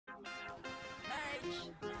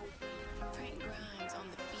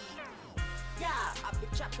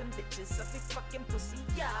chopping bitches, every fucking pussy,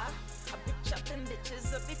 yeah. I be chopping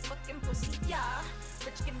bitches, every fucking pussy, yeah.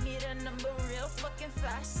 Bitch, give me the number real fucking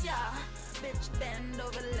fast, yeah. Bitch, bend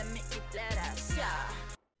over, let me eat that ass, yeah.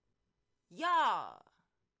 Yeah.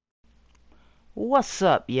 What's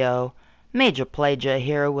up, yo? Major Plaja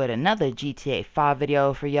here with another GTA 5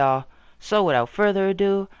 video for y'all. So without further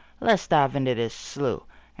ado, let's dive into this slew.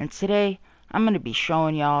 And today, I'm going to be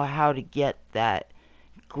showing y'all how to get that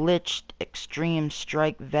glitched extreme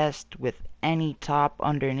strike vest with any top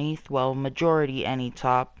underneath. Well, majority any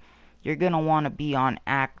top. You're going to want to be on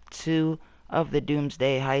Act 2 of the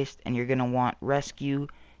Doomsday Heist, and you're going to want Rescue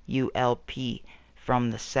ULP from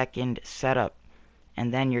the second setup.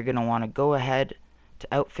 And then you're going to want to go ahead to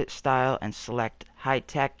outfit style and select high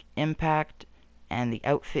tech impact, and the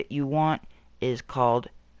outfit you want is called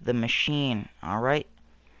the machine. Alright,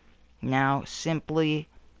 now simply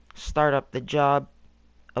start up the job,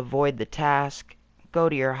 avoid the task, go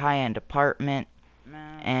to your high-end apartment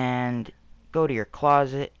and go to your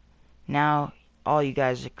closet. Now all you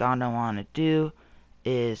guys are gonna want to do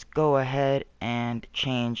is go ahead and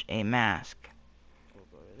change a mask.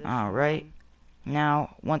 Alright,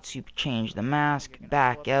 now once you change the mask,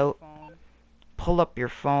 back out, pull up your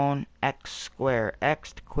phone, X square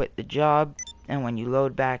X to quit the job, and when you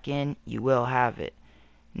load back in, you will have it.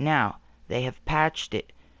 Now they have patched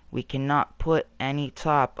it. We cannot put any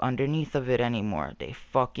top underneath of it anymore. They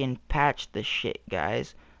fucking patched the shit,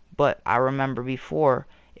 guys. But I remember before,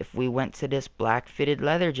 if we went to this black fitted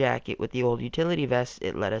leather jacket with the old utility vest,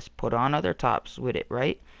 it let us put on other tops with it,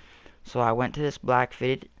 right? So I went to this black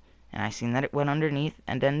fitted and I seen that it went underneath,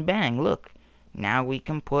 and then bang, look, now we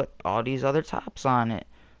can put all these other tops on it.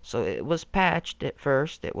 So it was patched at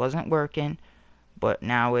first, it wasn't working, but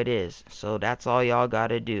now it is. So that's all y'all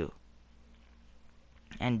gotta do.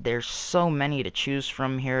 And there's so many to choose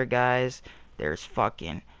from here, guys. There's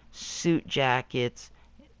fucking suit jackets,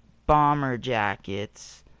 bomber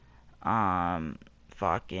jackets, fucking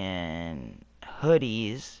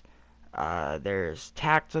hoodies. There's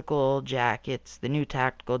tactical jackets, the new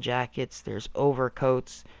tactical jackets. There's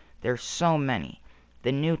overcoats. There's so many.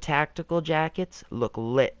 The new tactical jackets look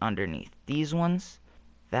lit underneath. These ones,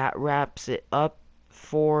 that wraps it up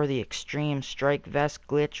for the extreme strike vest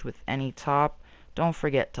glitch with any top. Don't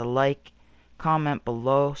forget to like, comment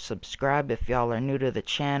below, subscribe if y'all are new to the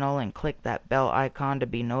channel, and click that bell icon to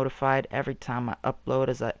be notified every time I upload,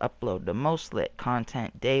 as I upload the most lit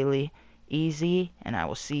content daily. Easy, and I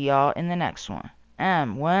will see y'all in the next one.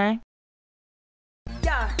 Wang.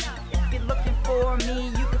 Yeah, if you're looking for me,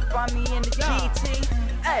 you can find me in